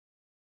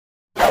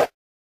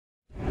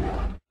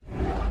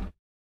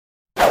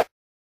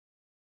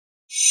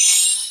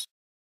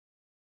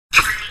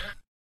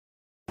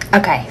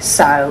Okay,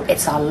 so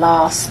it's our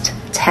last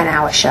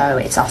 10-hour show.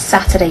 It's our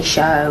Saturday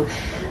show,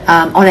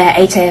 on air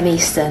 8 a.m.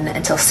 Eastern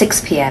until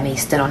 6 p.m.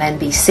 Eastern on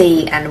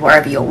NBC and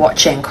wherever you're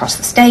watching across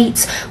the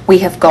States. We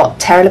have got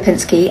Tara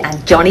Lipinski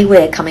and Johnny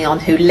Weir coming on,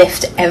 who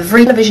lift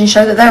every television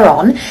show that they're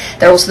on.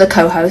 They're also the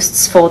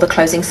co-hosts for the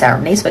closing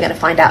ceremony, so we're going to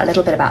find out a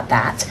little bit about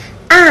that.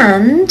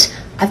 And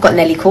I've got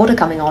Nelly Corder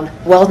coming on,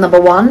 world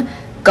 #1.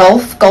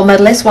 Golf gold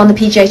medalist, won the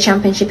PGA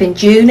Championship in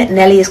June.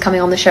 Nelly is coming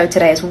on the show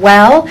today as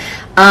well.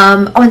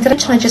 Oh, and did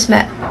I just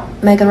met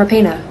Megan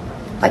Rapinoe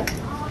like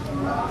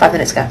 5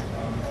 minutes ago.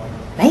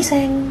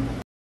 Amazing.